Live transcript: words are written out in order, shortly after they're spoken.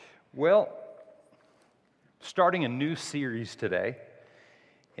Well, starting a new series today,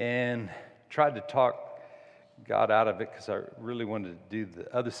 and tried to talk God out of it because I really wanted to do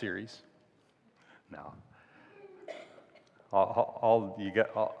the other series. No.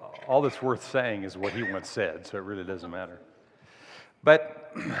 All that's worth saying is what he once said, so it really doesn't matter.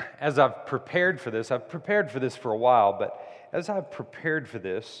 But as I've prepared for this for a while, but as I've prepared for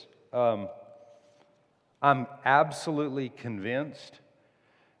this, I'm absolutely convinced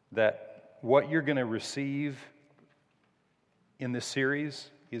that what you're going to receive in this series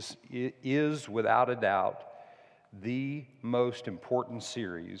is without a doubt the most important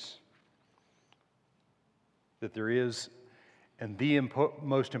series that there is, and the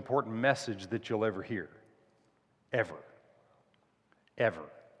most important message that you'll ever hear. Ever.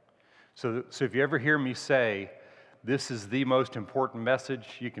 So if you ever hear me say, this is the most important message,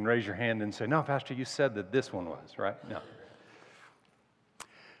 you can raise your hand and say, no, Pastor, you said that this one was, right? No.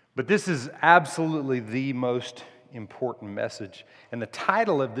 But this is absolutely the most important message. And the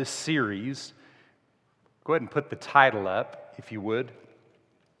title of this series, go ahead and put the title up, if you would,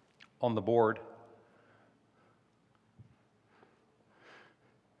 on the board.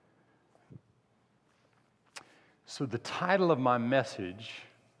 So the title of my message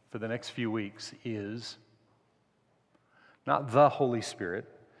for the next few weeks is not the Holy Spirit,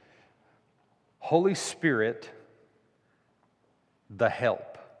 Holy Spirit, the help.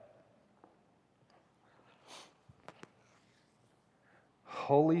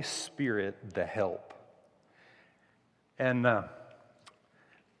 Holy Spirit, the help. And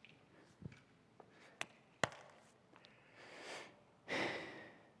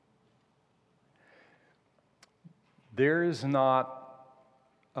there is not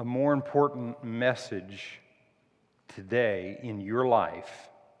a more important message today in your life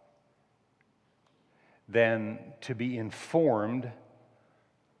than to be informed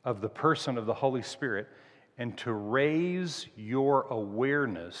of the person of the Holy Spirit and to raise your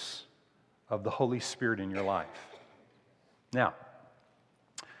awareness of the Holy Spirit in your life. Now,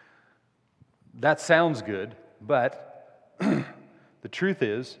 that sounds good, but the truth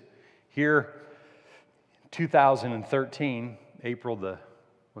is, here 2013, April the,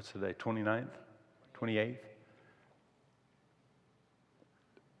 what's the day, 29th, 28th?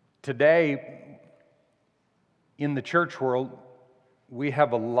 Today, in the church world, we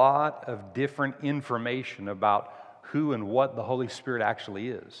have a lot of different information about who and what the Holy Spirit actually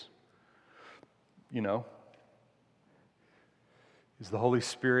is. You know, is the Holy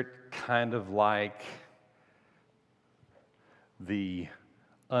Spirit kind of like the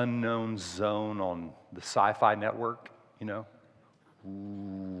unknown zone on the Sci-Fi Network, you know?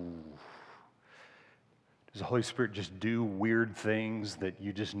 Ooh. Does the Holy Spirit just do weird things that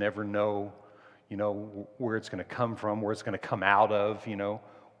you just never know, you know, where it's going to come from, where it's going to come out of, you know?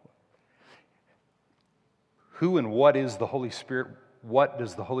 Who and what is the Holy Spirit? What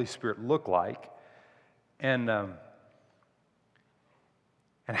does the Holy Spirit look like? And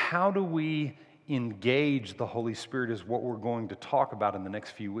how do we engage the Holy Spirit is what we're going to talk about in the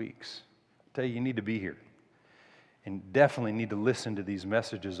next few weeks. I tell you need to be here. And definitely need to listen to these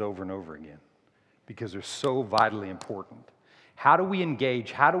messages over and over again because they're so vitally important. How do we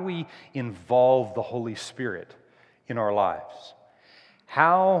engage? How do we involve the Holy Spirit in our lives?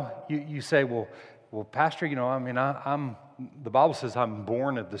 How, you say, well, Pastor, you know, I mean, the Bible says I'm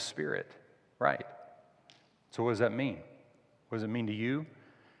born of the Spirit, right? So what does that mean? What does it mean to you?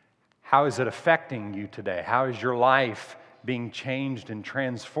 How is it affecting you today? How is your life being changed and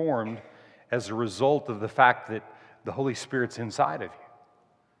transformed as a result of the fact that the Holy Spirit's inside of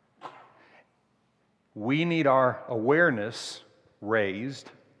you? We need our awareness raised,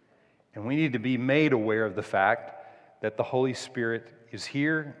 and we need to be made aware of the fact that the Holy Spirit is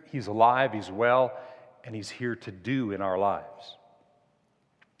here, He's alive, He's well, and He's here to do in our lives.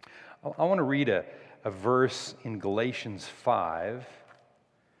 I want to read a verse in Galatians 5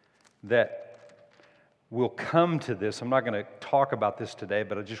 that will come to this. I'm not going to talk about this today,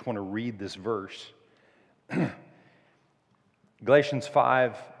 but I just want to read this verse. Galatians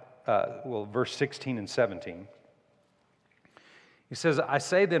 5, verse 16 and 17. He says, I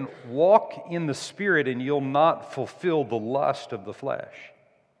say then, walk in the Spirit, and you'll not fulfill the lust of the flesh.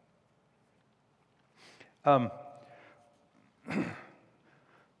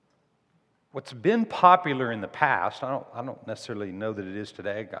 What's been popular in the past, I don't necessarily know that it is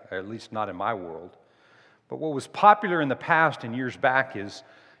today, or at least not in my world, but what was popular in the past and years back is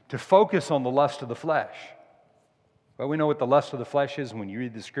to focus on the lust of the flesh. Well, we know what the lust of the flesh is. When you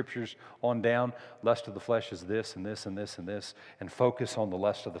read the scriptures on down, lust of the flesh is this and this and this and this, and focus on the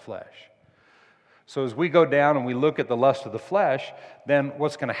lust of the flesh. So as we go down and we look at the lust of the flesh, then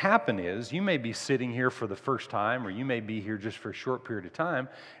what's going to happen is you may be sitting here for the first time, or you may be here just for a short period of time,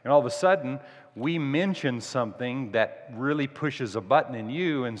 and all of a sudden we mention something that really pushes a button in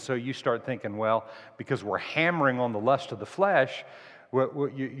you, and so you start thinking, well, because we're hammering on the lust of the flesh,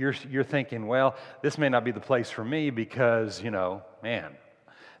 you're thinking, well, this may not be the place for me because, man,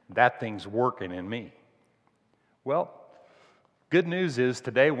 that thing's working in me. Well, good news is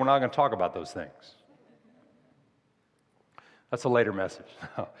today we're not going to talk about those things. That's a later message.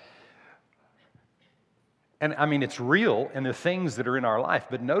 And I mean, it's real, and they're things that are in our life.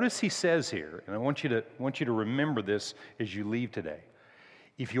 But notice he says here, and I want you to remember this as you leave today.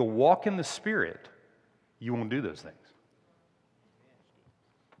 If you'll walk in the Spirit, you won't do those things.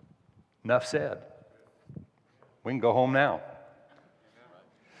 Enough said. We can go home now.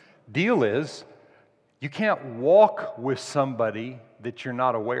 Deal is, you can't walk with somebody that you're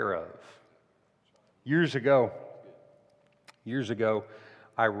not aware of. Years ago,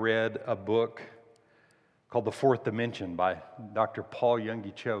 I read a book called The Fourth Dimension by Dr. Paul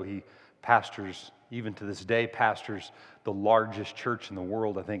Yonggi Cho. He pastors, even to this day, pastors the largest church in the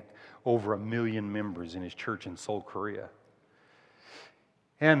world. I think over 1 million members in his church in Seoul, Korea.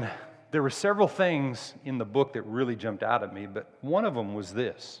 And there were several things in the book that really jumped out at me, but one of them was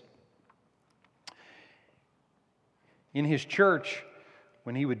this. In his church,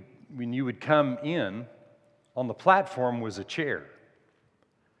 when you would come in, on the platform was a chair.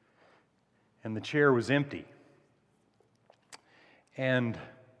 And the chair was empty. And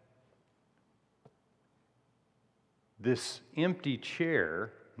this empty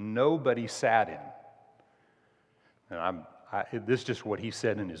chair, nobody sat in. And this is just what he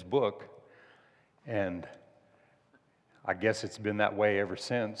said in his book. And I guess it's been that way ever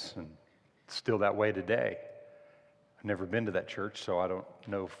since, and it's still that way today. I've never been to that church, so I don't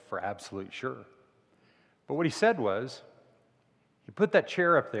know for absolute sure. But what he said was, he put that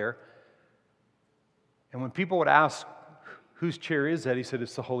chair up there, and when people would ask, whose chair is that? He said,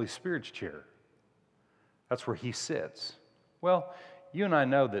 it's the Holy Spirit's chair. That's where he sits. Well, you and I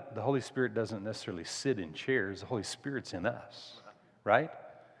know that the Holy Spirit doesn't necessarily sit in chairs. The Holy Spirit's in us, right?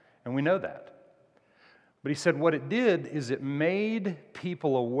 And we know that. But he said what it did is it made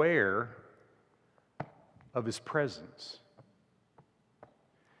people aware of his presence.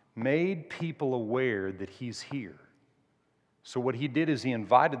 Made people aware that he's here. So what he did is he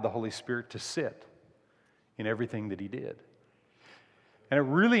invited the Holy Spirit to sit in everything that he did. And it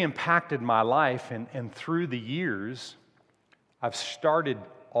really impacted my life, and through the years, I've started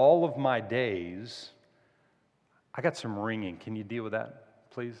all of my days. I got some ringing. Can you deal with that,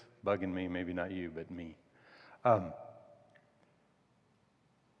 please? Bugging me, maybe not you, but me.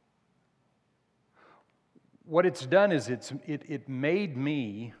 What it's done is it made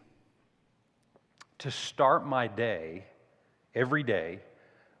me to start my day, every day,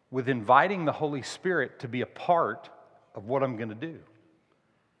 with inviting the Holy Spirit to be a part of what I'm going to do.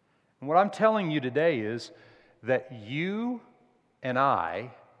 And what I'm telling you today is that you and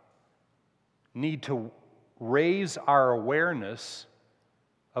I need to raise our awareness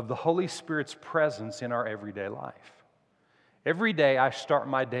of the Holy Spirit's presence in our everyday life. Every day I start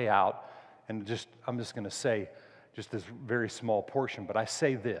my day out, and I'm just going to say just this very small portion, but I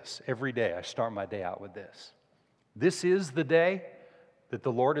say this. Every day I start my day out with this. This is the day that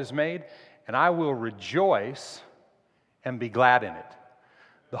the Lord has made, and I will rejoice and be glad in it.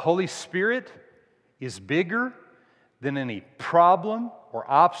 The Holy Spirit is bigger than any problem or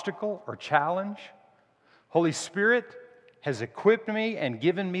obstacle or challenge. Holy Spirit has equipped me and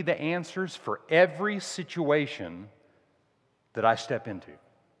given me the answers for every situation that I step into.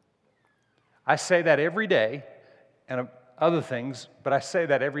 I say that every day, and other things, but I say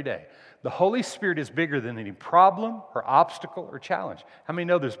that every day. The Holy Spirit is bigger than any problem or obstacle or challenge. How many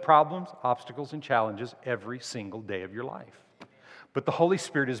know there's problems, obstacles, and challenges every single day of your life? But the Holy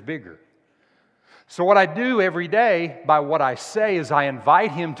Spirit is bigger. So what I do every day by what I say is I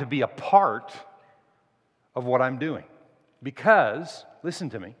invite Him to be a part of what I'm doing. Because, listen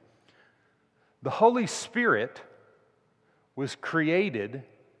to me, the Holy Spirit was created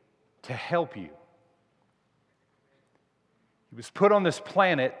to help you. He was put on this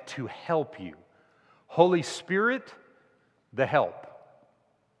planet to help you. Holy Spirit, the help.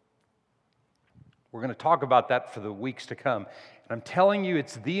 We're going to talk about that for the weeks to come. And I'm telling you,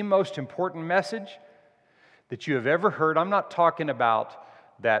 it's the most important message that you have ever heard. I'm not talking about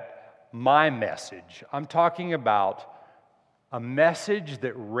my message. I'm talking about A message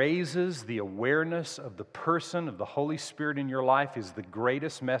that raises the awareness of the person of the Holy Spirit in your life is the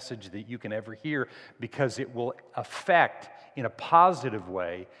greatest message that you can ever hear, because it will affect, in a positive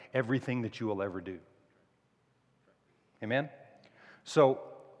way, everything that you will ever do. Amen? So,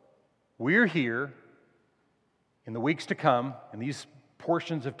 we're here in the weeks to come, in these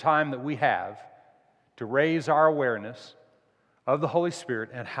portions of time that we have, to raise our awareness of the Holy Spirit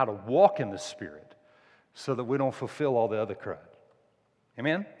and how to walk in the Spirit, so that we don't fulfill all the other crud.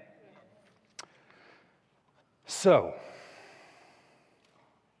 Amen? So,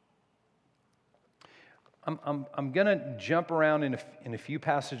 I'm going to jump around in a few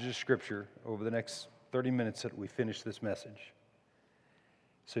passages of Scripture over the next 30 minutes that we finish this message.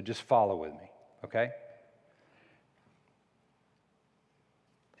 So just follow with me, okay?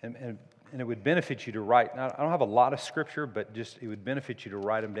 And it would benefit you to write. Now, I don't have a lot of Scripture, but just it would benefit you to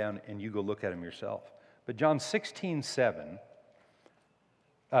write them down and you go look at them yourself. But John 16:7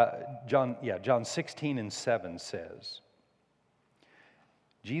 says,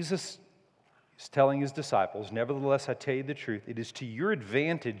 Jesus is telling his disciples, "Nevertheless, I tell you the truth, it is to your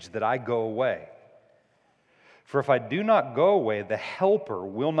advantage that I go away. For if I do not go away, the Helper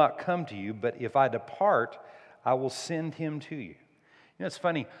will not come to you, but if I depart, I will send him to you." You know, it's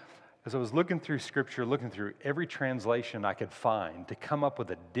funny, as I was looking through Scripture, looking through every translation I could find to come up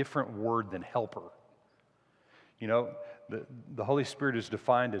with a different word than helper. You know, the Holy Spirit is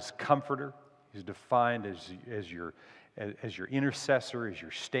defined as comforter. He's defined as your intercessor, as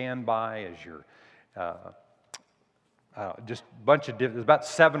your standby, as your just a bunch of different. There's about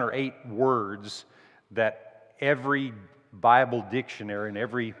 7 or 8 words that every Bible dictionary and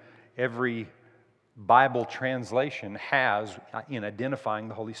every Bible translation has in identifying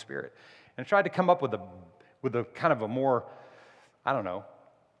the Holy Spirit. And I tried to come up with a kind of a more, I don't know,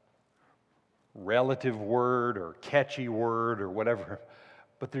 relative word or catchy word or whatever,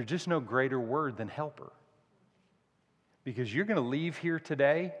 but there's just no greater word than helper. Because you're going to leave here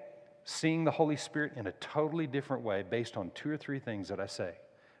today seeing the Holy Spirit in a totally different way based on 2 or 3 things that I say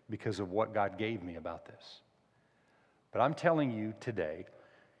because of what God gave me about this. But I'm telling you today,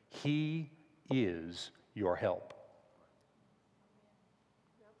 He is your help.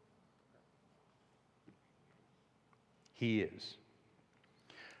 He is.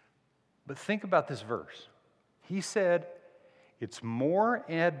 But think about this verse. He said, it's more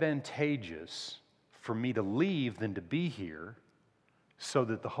advantageous for me to leave than to be here so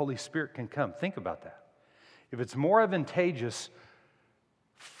that the Holy Spirit can come. Think about that. If it's more advantageous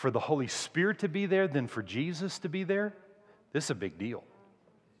for the Holy Spirit to be there than for Jesus to be there, this is a big deal.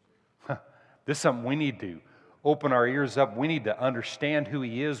 This is something we need to open our ears up. We need to understand who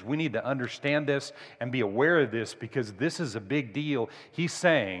He is. We need to understand this and be aware of this, because this is a big deal. He's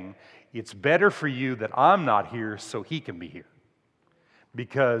saying, it's better for you that I'm not here so He can be here.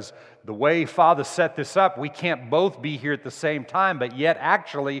 Because the way Father set this up, we can't both be here at the same time, but yet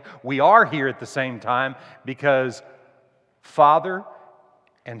actually we are here at the same time, because Father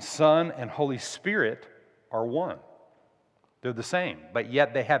and Son and Holy Spirit are one. They're the same, but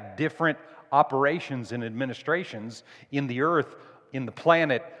yet they have different operations and administrations in the earth, in the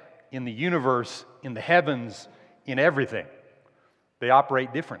planet, in the universe, in the heavens, in everything. They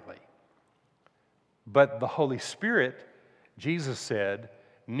operate differently. But the Holy Spirit, Jesus said,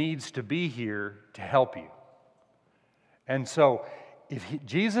 needs to be here to help you. And so, if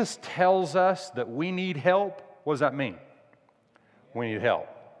Jesus tells us that we need help, what does that mean? We need help.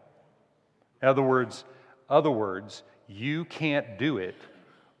 In other words, you can't do it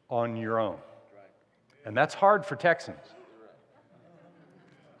on your own. And that's hard for Texans.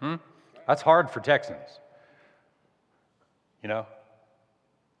 That's hard for Texans. You know?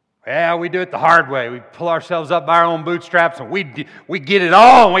 Yeah, we do it the hard way. We pull ourselves up by our own bootstraps and we get it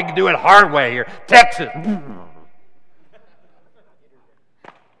all, and we can do it hard way here. Texas.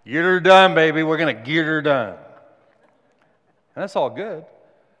 Get her done, baby. We're going to get her done. And that's all good.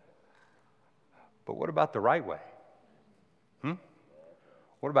 But what about the right way?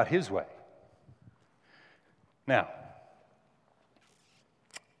 What about His way? Now,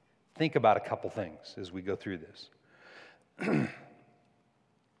 think about a couple things as we go through this.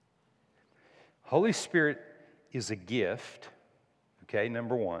 Holy Spirit is a gift, okay,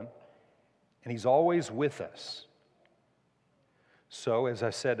 number one, and He's always with us. So, as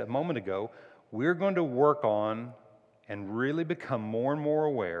I said a moment ago, we're going to work on and really become more and more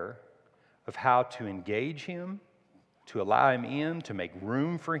aware of how to engage Him, to allow Him in, to make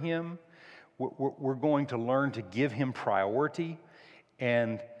room for Him. We're going to learn to give Him priority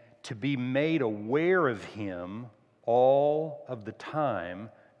and to be made aware of Him all of the time,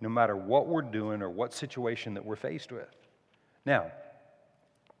 no matter what we're doing or what situation that we're faced with. Now,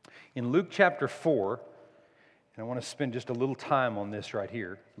 in Luke chapter 4, and I want to spend just a little time on this right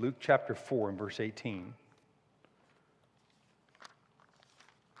here. Luke chapter 4 and verse 18.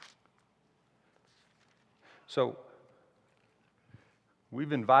 So,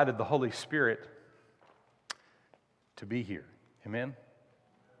 we've invited the Holy Spirit to be here. Amen?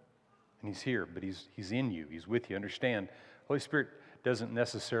 And He's here, but He's in you. He's with you. Understand, Holy Spirit doesn't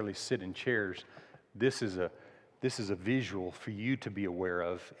necessarily sit in chairs. This is a visual for you to be aware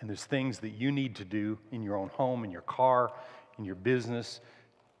of, and there's things that you need to do in your own home, in your car, in your business,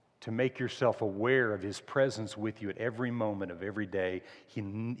 to make yourself aware of His presence with you at every moment of every day.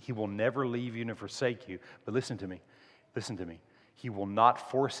 He will never leave you nor forsake you. But listen to me. He will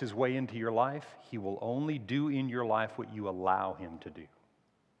not force His way into your life. He will only do in your life what you allow Him to do.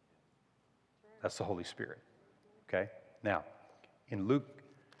 That's the Holy Spirit. Okay? Now, in Luke,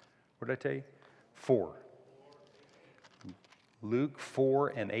 what did I tell you? 4. Luke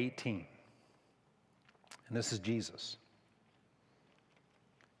 4 and 18. And this is Jesus.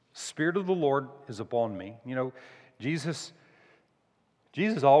 Spirit of the Lord is upon me. You know, Jesus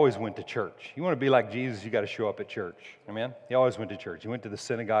always went to church. You want to be like Jesus, you got to show up at church. Amen? He always went to church. He went to the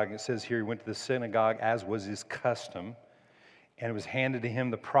synagogue. It says here he went to the synagogue as was his custom. And it was handed to him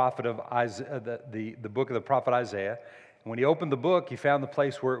the prophet of Isaiah, the book of the prophet Isaiah. And when he opened the book, he found the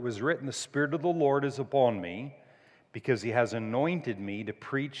place where it was written, "The Spirit of the Lord is upon me, because He has anointed me to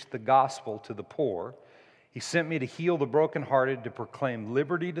preach the gospel to the poor. He sent me to heal the brokenhearted, to proclaim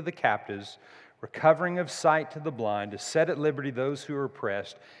liberty to the captives, recovering of sight to the blind, to set at liberty those who are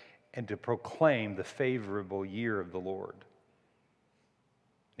oppressed, and to proclaim the favorable year of the Lord."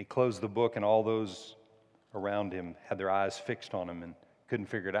 He closed the book, and all those around him had their eyes fixed on him and couldn't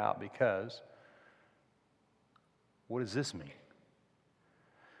figure it out, because what does this mean?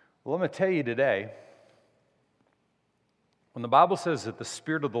 Well, I'm going to tell you today, when the Bible says that the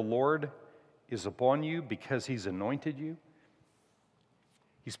Spirit of the Lord is upon you because He's anointed you,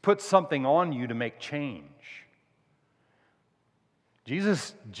 He's put something on you to make change.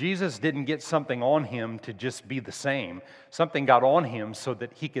 Jesus didn't get something on Him to just be the same. Something got on Him so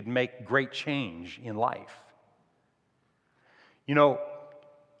that He could make great change in life. You know,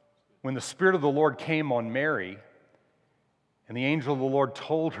 when the Spirit of the Lord came on Mary, and the angel of the Lord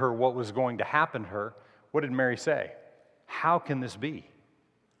told her what was going to happen to her, what did Mary say? How can this be?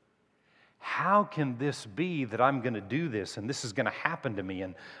 How can this be that I'm going to do this and this is going to happen to me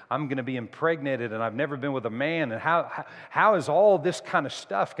and I'm going to be impregnated and I've never been with a man, and how is all this kind of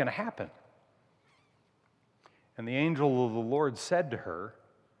stuff going to happen? And the angel of the Lord said to her,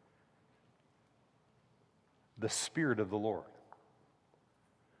 "The Spirit of the Lord."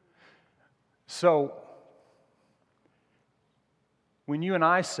 So, when you and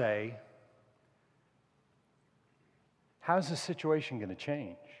I say, how's this situation going to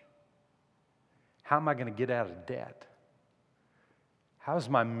change? How am I going to get out of debt? How's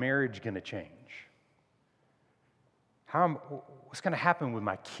my marriage going to change? What's going to happen with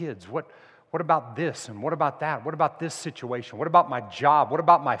my kids? What about this and what about that? What about this situation? What about my job? What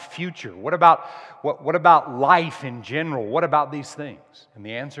about my future? What about life in general? What about these things? And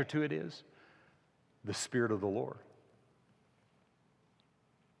the answer to it is the Spirit of the Lord.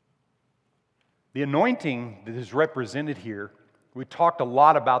 The anointing that is represented here, we talked a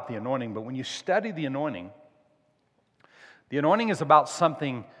lot about the anointing, but when you study the anointing is about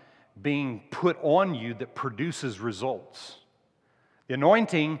something being put on you that produces results. The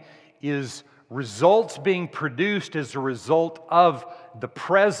anointing is results being produced as a result of the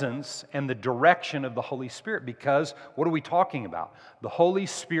presence and the direction of the Holy Spirit, because what are we talking about? The Holy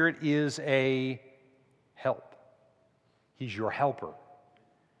Spirit is a help. He's your helper.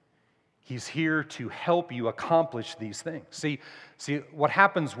 He's here to help you accomplish these things. See, what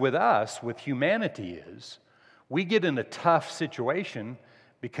happens with us, with humanity, is we get in a tough situation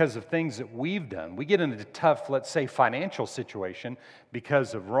because of things that we've done. We get in a tough, let's say, financial situation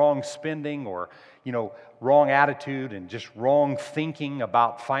because of wrong spending or, wrong attitude and just wrong thinking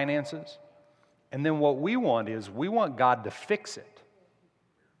about finances. And then what we want is we want God to fix it.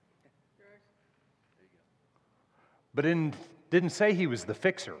 But it didn't say He was the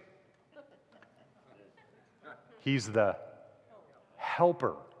fixer. He's the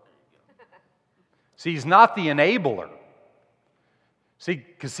helper. See, He's not the enabler.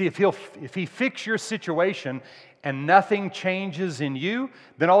 Because if He fixes your situation and nothing changes in you,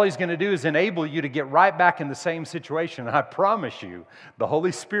 then all He's going to do is enable you to get right back in the same situation. And I promise you, the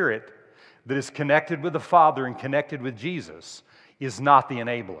Holy Spirit that is connected with the Father and connected with Jesus is not the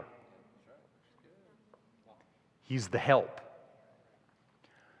enabler. He's the help.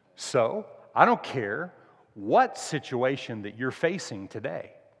 So, I don't care what situation that you're facing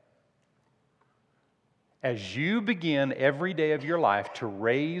today. As you begin every day of your life to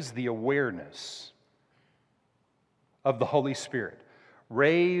raise the awareness of the Holy Spirit,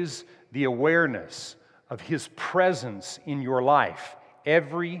 raise the awareness of His presence in your life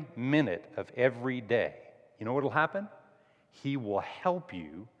every minute of every day, you know what will happen? He will help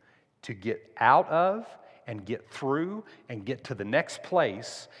you to get out of and get through and get to the next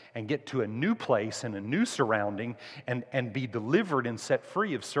place and get to a new place and a new surrounding and be delivered and set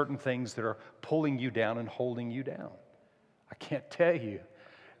free of certain things that are pulling you down and holding you down. I can't tell you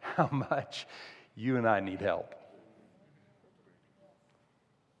how much you and I need help.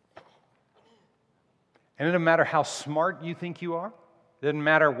 And it doesn't matter how smart you think you are. It doesn't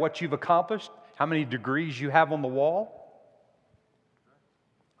matter what you've accomplished, how many degrees you have on the wall.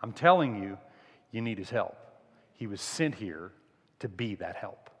 I'm telling you, you need His help. He was sent here to be that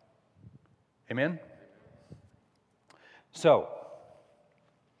help. Amen? So,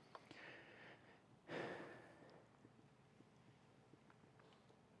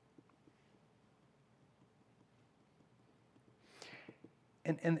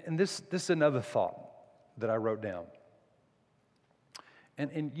 and this is another thought that I wrote down.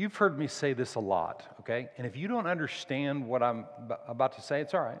 And you've heard me say this a lot, okay? And if you don't understand what I'm about to say,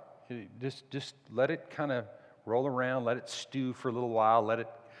 it's all right. Just let it kind of roll around, let it stew for a little while, let it,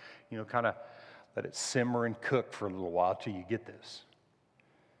 let it simmer and cook for a little while till you get this.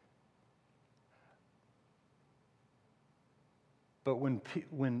 But when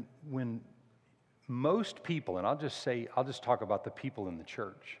most people, and I'll just talk about the people in the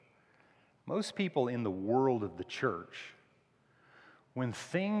church. Most people in the world of the church, when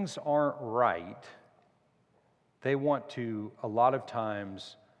things aren't right, they want to, a lot of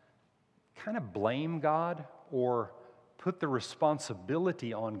times, kind of blame God or put the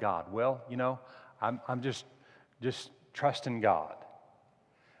responsibility on God. Well, I'm just trusting God.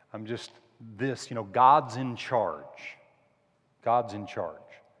 I'm just this, God's in charge. God's in charge.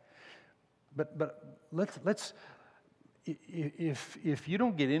 But let's if you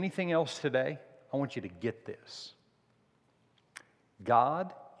don't get anything else today, I want you to get this.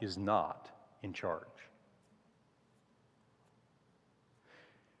 God is not in charge.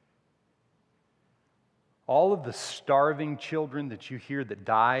 All of the starving children that you hear that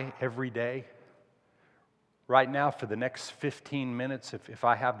die every day, right now for the next 15 minutes, if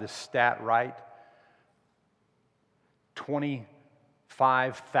I have this stat right,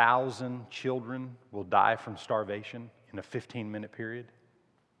 25,000 children will die from starvation in a 15-minute period.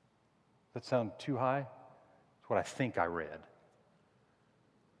 Does that sound too high? That's what I think I read.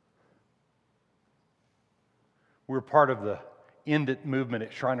 We were part of the End It movement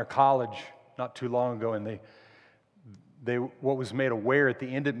at Schreiner College not too long ago, and they what was made aware at the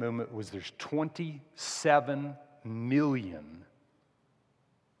End It movement was there's 27 million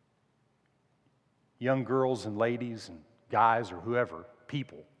young girls and ladies and guys or whoever,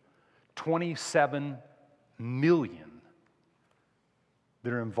 people, 27 million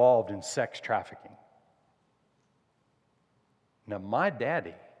that are involved in sex trafficking. Now, my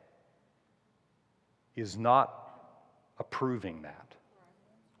daddy is not approving that.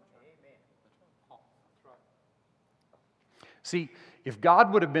 See, if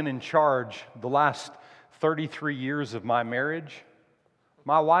God would have been in charge the last 33 years of my marriage,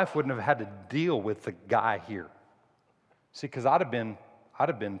 my wife wouldn't have had to deal with the guy here. See, because I'd have been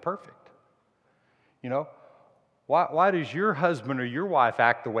perfect. Why does your husband or your wife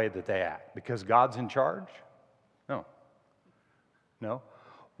act the way that they act? Because God's in charge? No.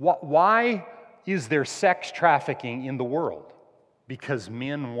 Why is there sex trafficking in the world? Because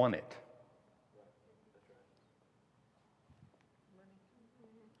men want it.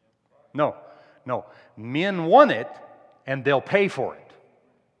 No. Men want it, and they'll pay for it.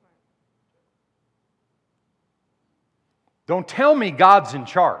 Don't tell me God's in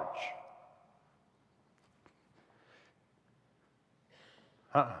charge.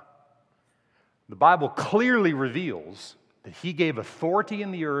 The Bible clearly reveals that He gave authority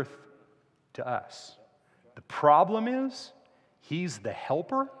in the earth to us. The problem is, He's the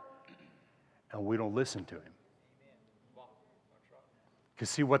helper, and we don't listen to Him. Because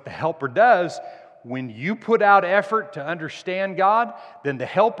see, what the helper does, when you put out effort to understand God, then the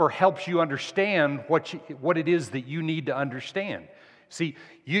helper helps you understand what it is that you need to understand. See,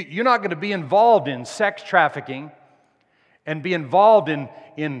 you're not going to be involved in sex trafficking and be involved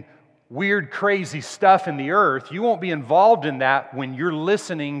in weird, crazy stuff in the earth. You won't be involved in that when you're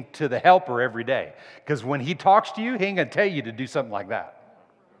listening to the helper every day. Because when He talks to you, He ain't going to tell you to do something like that.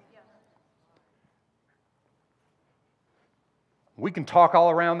 We can talk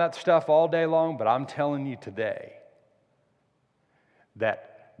all around that stuff all day long, but I'm telling you today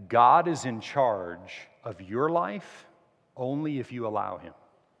that God is in charge of your life only if you allow Him.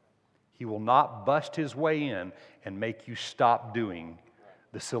 He will not bust His way in and make you stop doing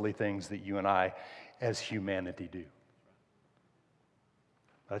the silly things that you and I as humanity do.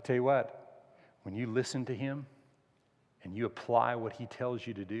 But I tell you what, when you listen to Him and you apply what He tells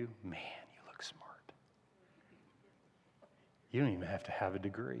you to do, man, you look smart. You don't even have to have a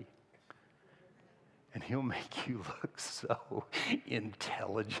degree. And He'll make you look so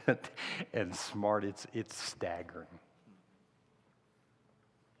intelligent and smart. It's staggering.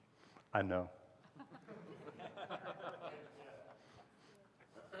 I know.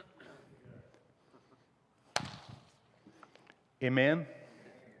 Amen?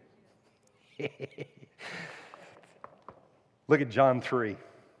 Look at John 3.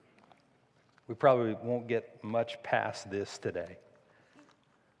 We probably won't get much past this today.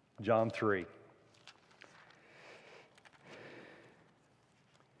 John 3.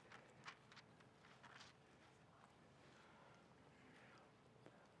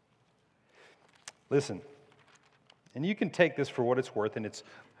 Listen, and you can take this for what it's worth, and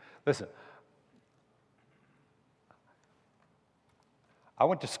listen, I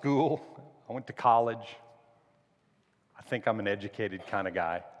went to school, I went to college. I think I'm an educated kind of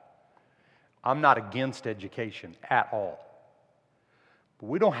guy. I'm not against education at all. But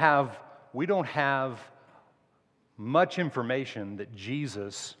we don't have much information that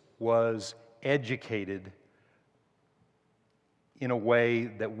Jesus was educated in a way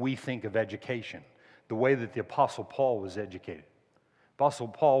that we think of education, the way that the Apostle Paul was educated. Apostle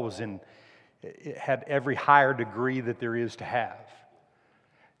Paul had every higher degree that there is to have.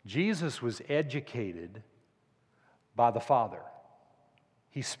 Jesus was educated by the Father.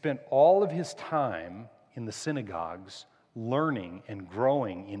 He spent all of his time in the synagogues learning and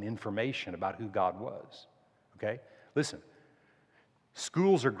growing in information about who God was. Okay? Listen,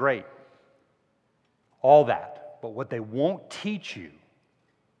 schools are great, all that, but what they won't teach you,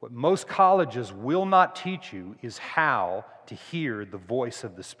 what most colleges will not teach you, is how to hear the voice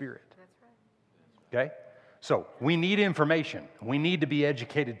of the Spirit. That's right. Okay? So, we need information. We need to be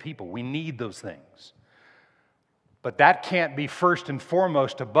educated people. We need those things. But that can't be first and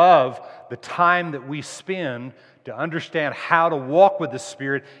foremost above the time that we spend to understand how to walk with the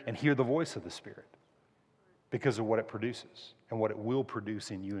Spirit and hear the voice of the Spirit, because of what it produces and what it will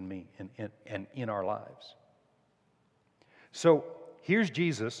produce in you and me and in our lives. So here's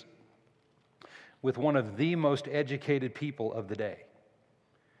Jesus with one of the most educated people of the day.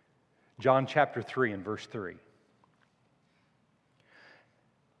 John chapter 3 and verse 3.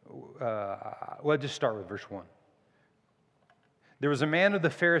 Well, just start with verse 1. There was a man of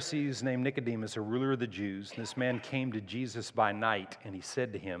the Pharisees named Nicodemus, a ruler of the Jews. This man came to Jesus by night, and he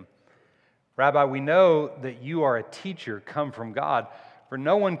said to him, Rabbi, we know that you are a teacher come from God, for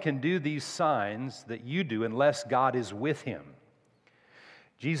no one can do these signs that you do unless God is with him.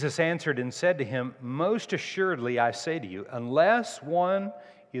 Jesus answered and said to him, Most assuredly I say to you, unless one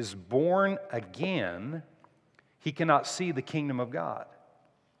is born again, he cannot see the kingdom of God.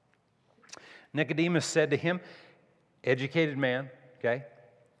 Nicodemus said to him, educated man, okay?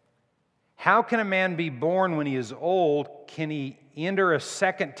 How can a man be born when he is old? Can he enter a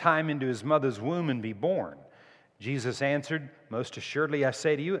second time into his mother's womb and be born? Jesus answered, Most assuredly I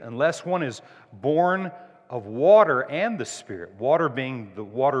say to you, unless one is born of water and the Spirit, water being the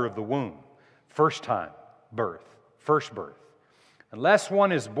water of the womb, first time birth, first birth. Unless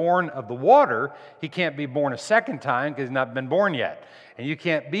one is born of the water, he can't be born a second time because he's not been born yet. And you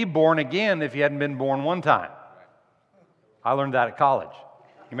can't be born again if you hadn't been born one time. I learned that at college.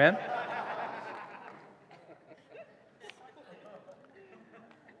 Amen?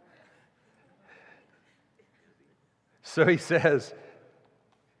 So he says,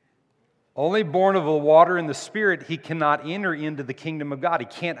 only born of the water and the Spirit, he cannot enter into the kingdom of God. He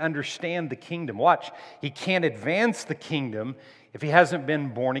can't understand the kingdom. Watch, he can't advance the kingdom if he hasn't been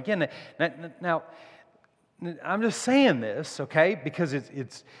born again. Now I'm just saying this, okay, because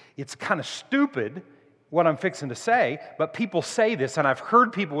it's kind of stupid what I'm fixing to say, but people say this, and I've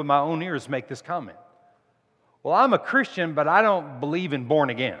heard people with my own ears make this comment. Well, I'm a Christian, but I don't believe in born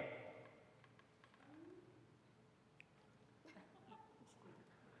again.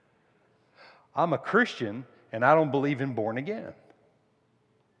 I'm a Christian, and I don't believe in born again.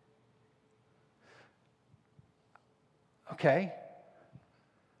 Okay.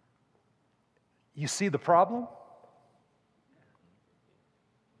 You see the problem?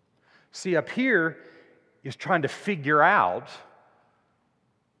 See, up here is trying to figure out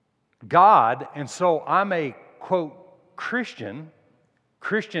God, and so I'm a, quote, Christian.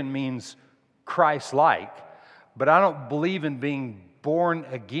 Christian means Christ-like, but I don't believe in being born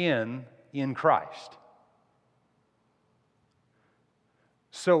again in Christ.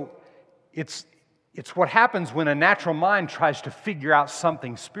 So it's what happens when a natural mind tries to figure out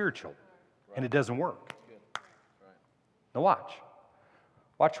something spiritual, and it doesn't work. Now watch.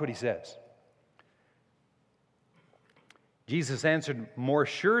 Watch what he says. Jesus answered,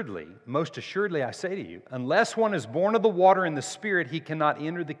 most assuredly I say to you, unless one is born of the water and the Spirit, he cannot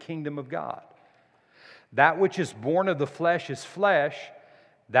enter the kingdom of God. That which is born of the flesh is flesh,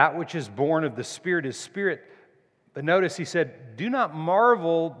 that which is born of the Spirit is spirit. But notice he said, do not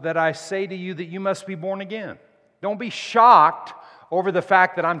marvel that I say to you that you must be born again. Don't be shocked over the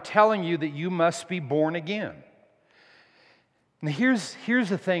fact that I'm telling you that you must be born again. Now here's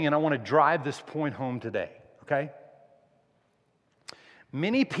the thing, and I want to drive this point home today, okay?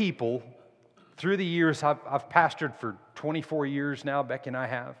 Many people, through the years, I've pastored for 24 years now, Becky and I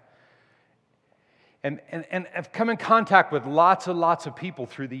have, and I've come in contact with lots of people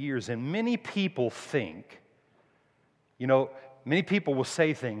through the years, and many people think, many people will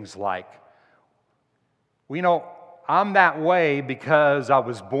say things like, well, I'm that way because I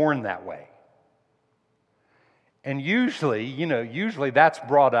was born that way. And usually that's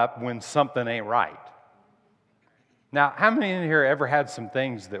brought up when something ain't right. Now, how many in here ever had some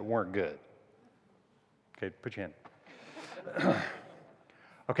things that weren't good? Okay, put your hand.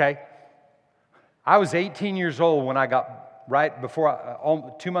 Okay. I was 18 years old when I got,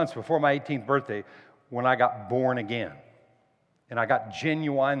 2 months before my 18th birthday, when I got born again. And I got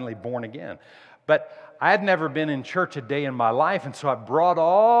genuinely born again. But I had never been in church a day in my life, and so I brought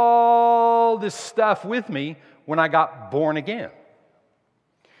all this stuff with me when I got born again.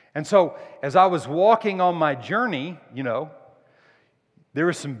 And so, as I was walking on my journey, there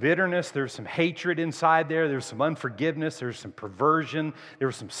was some bitterness, there was some hatred inside there was some unforgiveness, there was some perversion, there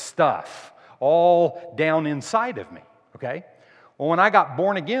was some stuff all down inside of me, okay? Well, when I got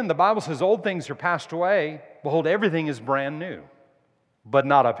born again, the Bible says, old things are passed away, behold, everything is brand new, but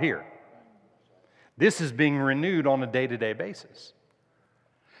not up here. This is being renewed on a day-to-day basis.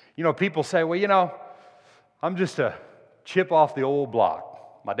 People say, I'm just a chip off the old block.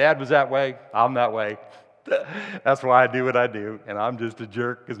 My dad was that way, I'm that way. That's why I do what I do, and I'm just a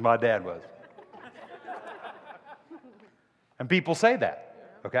jerk because my dad was. And people say that,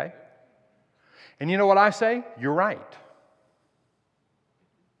 okay? And you know what I say? You're right.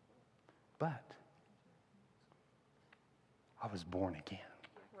 But I was born again.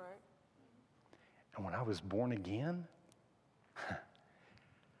 And when I was born again,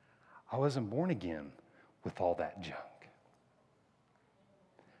 I wasn't born again with all that junk.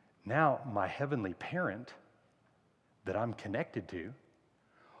 Now, my heavenly parent that I'm connected to,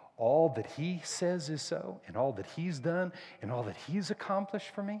 all that he says is so, and all that he's done, and all that he's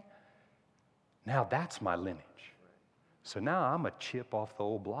accomplished for me, now that's my lineage. So now I'm a chip off the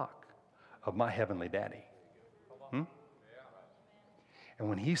old block of my heavenly daddy. And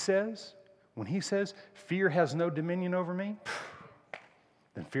when he says, fear has no dominion over me,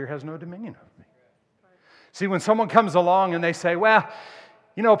 then fear has no dominion over me. See, when someone comes along and they say,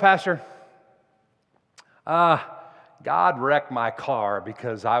 Pastor, God wrecked my car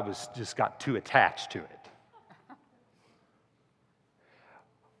because I just got too attached to it.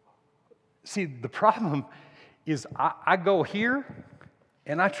 See, the problem is I go here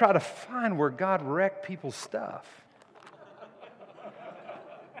and I try to find where God wrecked people's stuff.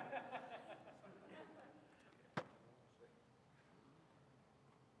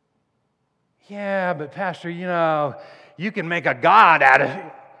 Yeah, but Pastor, you can make a God out of it.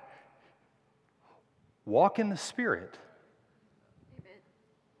 Walk in the Spirit,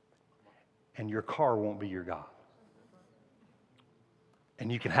 and your car won't be your God.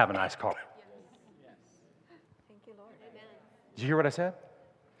 And you can have a nice car. Thank you, Lord. Amen. Did you hear what I said?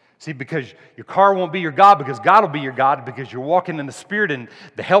 See, because your car won't be your God, because God will be your God, because you're walking in the Spirit, and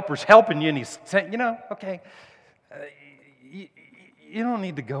the Helper's helping you, and He's saying, okay, you don't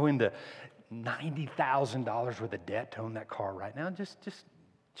need to go into $90,000 worth of debt to own that car right now. Just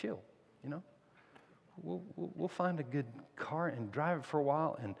chill, We'll find a good car and drive it for a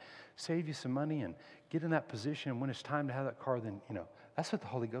while and save you some money and get in that position. And when it's time to have that car, then, that's what the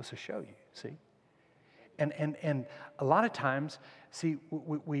Holy Ghost will show you, see? And a lot of times, see,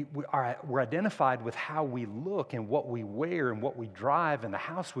 we're identified with how we look and what we wear and what we drive and the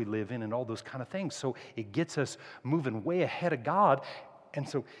house we live in and all those kind of things. So it gets us moving way ahead of God. And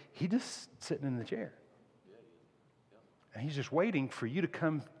so He just sitting in the chair. And He's just waiting for you to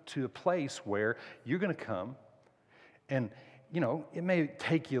come to a place where you're going to come and, it may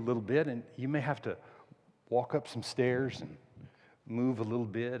take you a little bit and you may have to walk up some stairs and move a little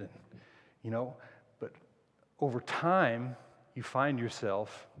bit, and but over time, you find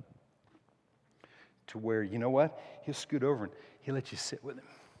yourself to where, you know what? He'll scoot over and he'll let you sit with him.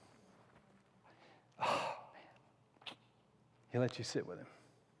 Oh, man. He'll let you sit with him.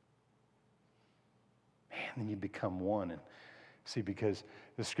 Man, then you become one. And see, because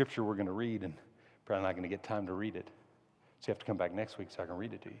the scripture we're going to read, and probably not going to get time to read it. So you have to come back next week so I can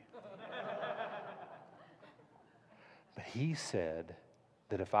read it to you. But he said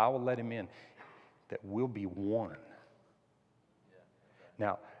that if I will let him in, that we'll be one.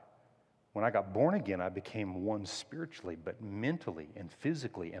 Now, when I got born again, I became one spiritually, but mentally and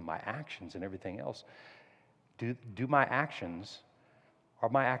physically and my actions and everything else. Are my actions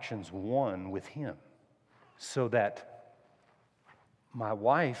one with him? So that my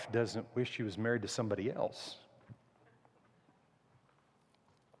wife doesn't wish she was married to somebody else.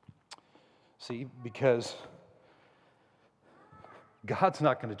 See, because God's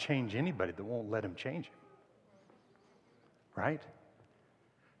not going to change anybody that won't let him change him. Right?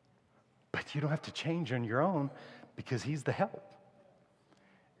 But you don't have to change on your own because he's the help.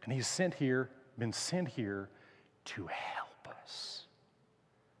 And he's been sent here to help us.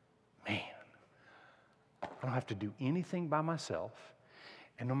 Man, I don't have to do anything by myself.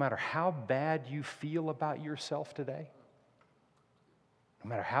 And no matter how bad you feel about yourself today, no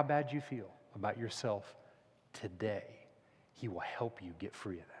matter how bad you feel about yourself today, he will help you get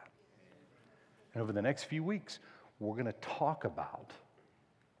free of that. And over the next few weeks, we're going to talk about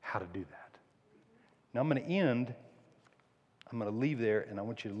how to do that. Now I'm going to leave there, and I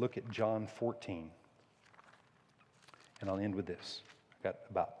want you to look at John 14. And I'll end with this. I've got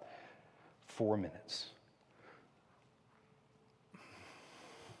about 4 minutes.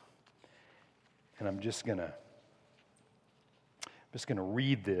 And I'm just going to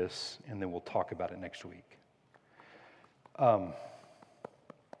read this, and then we'll talk about it next week.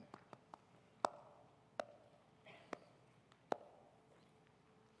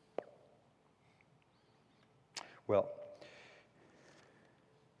 Well,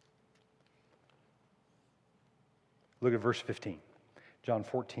 look at verse 15. John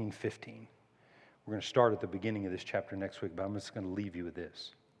 14:15. We're going to start at the beginning of this chapter next week, but I'm just going to leave you with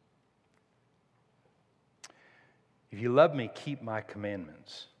this. If you love me, keep my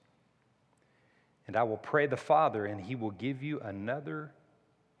commandments. And I will pray the Father, and he will give you another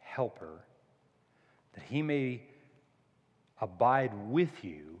helper, that he may abide with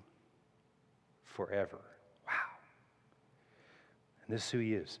you forever. Wow. And this is who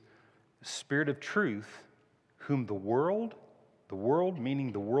he is. The Spirit of truth, whom the world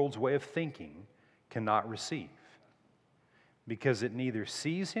meaning the world's way of thinking, cannot receive, because it neither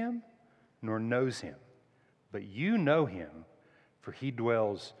sees him nor knows him. But you know him, for he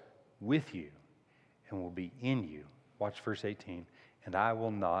dwells with you and will be in you. Watch verse 18. And I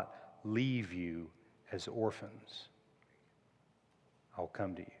will not leave you as orphans. I'll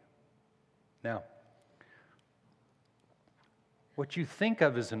come to you. Now, what you think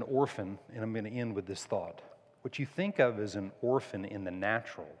of as an orphan, and I'm going to end with this thought. What you think of as an orphan in the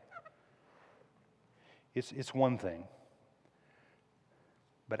natural, it's one thing.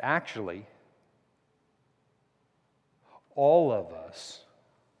 But actually, all of us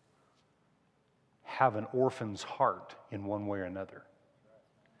have an orphan's heart in one way or another.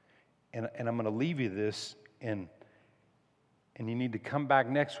 And I'm going to leave you this, and you need to come back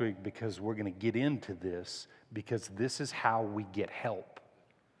next week because we're going to get into this, because this is how we get help.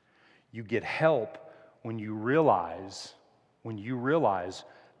 You get help when you realize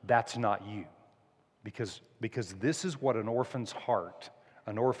that's not you. Because this is what an orphan's heart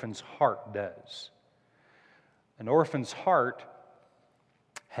does. An orphan's heart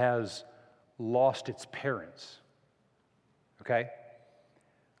has lost its parents. Okay?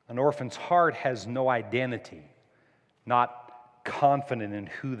 An orphan's heart has no identity, not confident in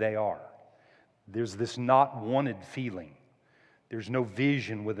who they are. There's this not wanted feeling. There's no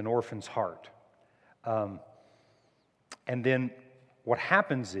vision with an orphan's heart. And then what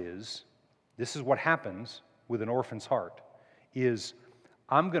happens is, this is what happens with an orphan's heart, is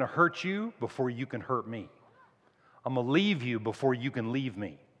I'm going to hurt you before you can hurt me. I'm going to leave you before you can leave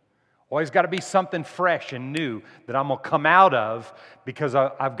me. Always got to be something fresh and new that I'm going to come out of, because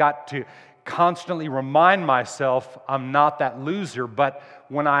I've got to constantly remind myself I'm not that loser. But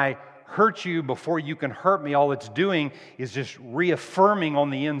when I hurt you before you can hurt me, all it's doing is just reaffirming on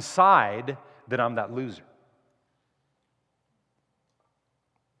the inside that I'm that loser.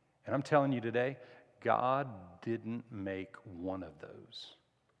 And I'm telling you today, God didn't make one of those.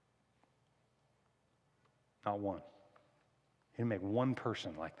 Not one. He didn't make one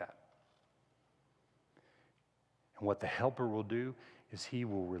person like that. And what the helper will do is he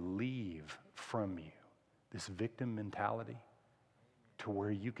will relieve from you this victim mentality to where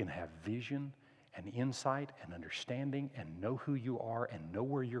you can have vision and insight and understanding and know who you are and know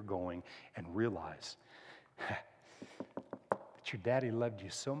where you're going and realize that your daddy loved you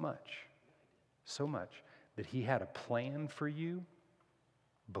so much that he had a plan for you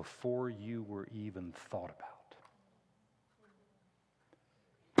before you were even thought about.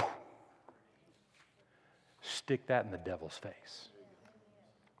 Stick that in the devil's face.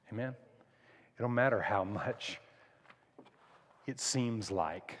 Amen? It don't matter how much it seems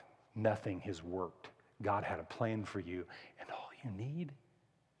like nothing has worked. God had a plan for you, and all you need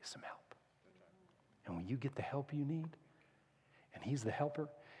is some help. And when you get the help you need, and he's the helper,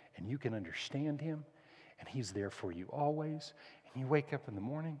 and you can understand him, and he's there for you always, and you wake up in the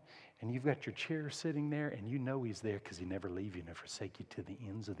morning, and you've got your chair sitting there, and you know he's there because he never leave you, never forsake you to the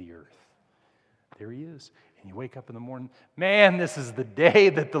ends of the earth. There he is. And you wake up in the morning, man, this is the day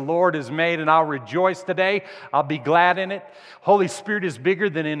that the Lord has made, and I'll rejoice today. I'll be glad in it. Holy Spirit is bigger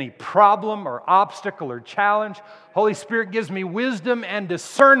than any problem or obstacle or challenge. Holy Spirit gives me wisdom and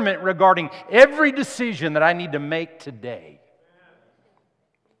discernment regarding every decision that I need to make today.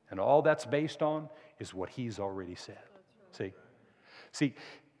 And all that's based on is what he's already said. See,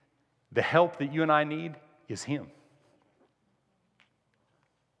 the help that you and I need is him.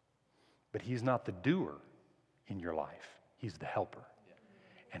 But he's not the doer in your life. He's the helper.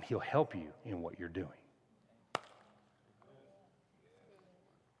 And he'll help you in what you're doing.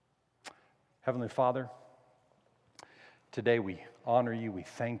 Heavenly Father, today we honor you. We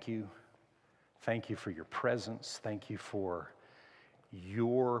thank you. Thank you for your presence. Thank you for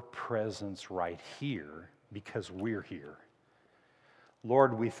your presence right here because we're here.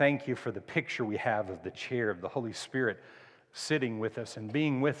 Lord, we thank you for the picture we have of the chair of the Holy Spirit sitting with us and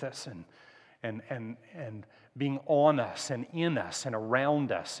being with us and being on us and in us and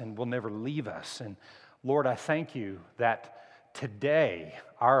around us and will never leave us. And Lord, I thank you that today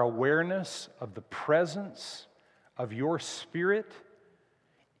our awareness of the presence of your Spirit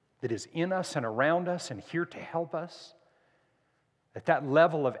that is in us and around us and here to help us, that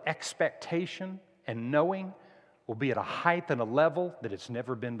level of expectation and knowing will be at a height and a level that it's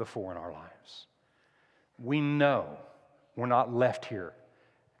never been before in our lives. We know we're not left here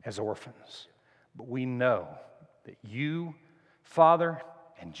as orphans, but we know that you, Father,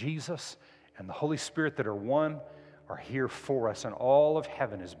 and Jesus, and the Holy Spirit that are one, are here for us, and all of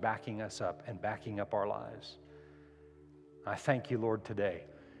heaven is backing us up and backing up our lives. I thank you, Lord, today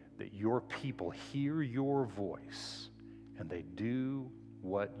that your people hear your voice and they do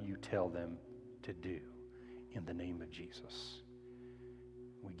what you tell them to do in the name of Jesus.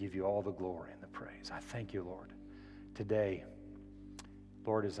 We give you all the glory and the praise. I thank you, Lord. Today,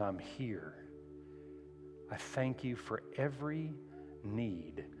 Lord, as I'm here, I thank you for every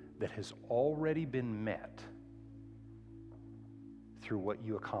need that has already been met through what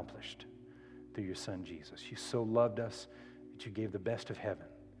you accomplished through your Son, Jesus. You so loved us that you gave the best of heaven.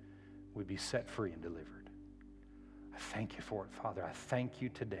 We'd be set free and delivered. I thank you for it, Father. I thank you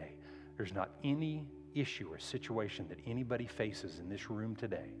today. There's not any issue or situation that anybody faces in this room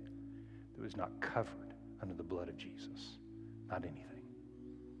today that was not covered under the blood of Jesus. Not anything.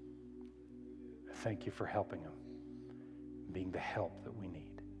 I thank you for helping them, being the help that we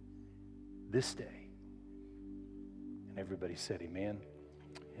need this day. And everybody said amen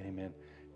and amen.